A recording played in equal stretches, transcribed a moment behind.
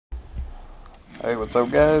Hey, what's up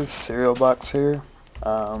guys? Cerealbox here.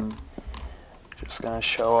 Just gonna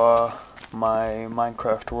show my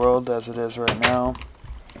Minecraft world as it is right now.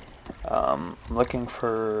 I'm looking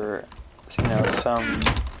for, some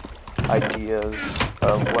ideas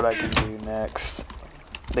of what I can do next.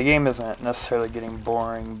 The game isn't necessarily getting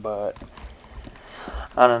boring, but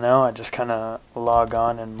I don't know, I just kinda log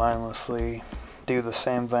on and mindlessly do the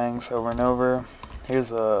same things over and over.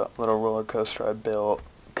 Here's a little roller coaster I built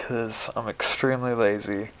because I'm extremely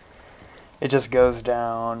lazy. It just goes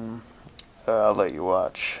down, I'll let you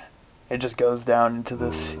watch. It just goes down into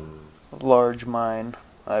this large mine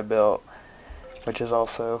I built, which is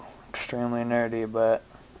also extremely nerdy, but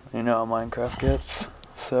you know how Minecraft gets.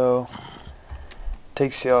 So,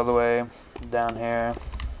 takes you all the way down here.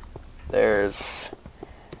 There's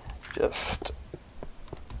just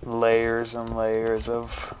layers and layers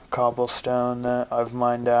of cobblestone that I've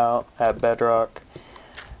mined out at bedrock.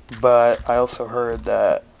 But I also heard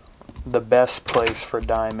that the best place for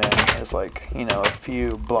diamond is a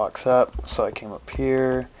few blocks up, so I came up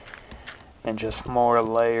here and just more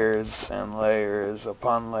layers and layers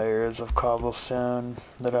upon layers of cobblestone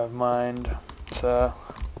that I've mined. So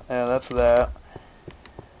yeah, that's that.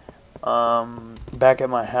 Back at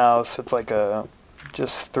my house, it's like a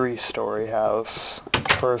just 3-story house.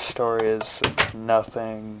 First story is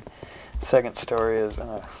nothing. Second story is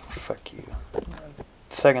fuck you.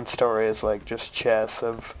 Second story is just chests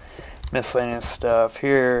of miscellaneous stuff.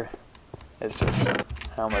 Here it's just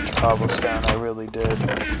how much cobblestone I really did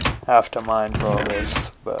have to mine for all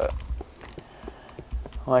this, but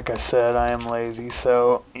like I said, I am lazy,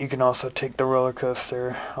 so you can also take the roller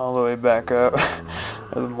coaster all the way back up,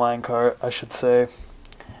 or the minecart I should say.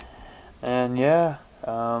 And yeah,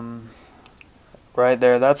 right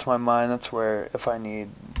there, that's my mine. That's where if I need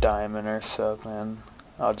diamond or something,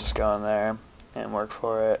 I'll just go in there and work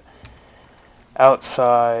for it.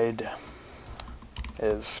 Outside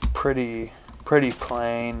is pretty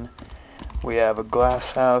plain. We have a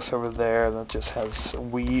glass house over there that just has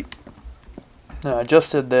wheat. I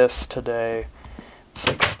just did this today. It's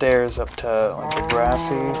like stairs up to the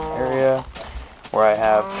grassy area where I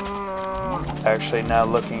have, actually now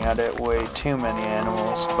looking at it, way too many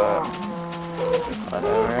animals, but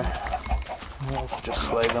whatever. Let's just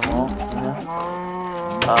slay them all, you know?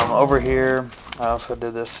 Over here, I also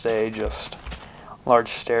did this today, just large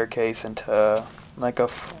staircase into like a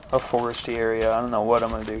foresty area. I don't know what I'm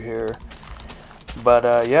going to do here.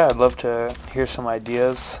 But yeah, I'd love to hear some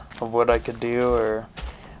ideas of what I could do or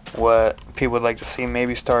what people would like to see.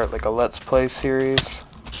 Maybe start like a Let's Play series.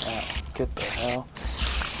 Get the hell.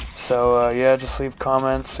 So yeah, just leave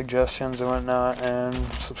comments, suggestions and whatnot, and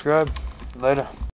subscribe. Later.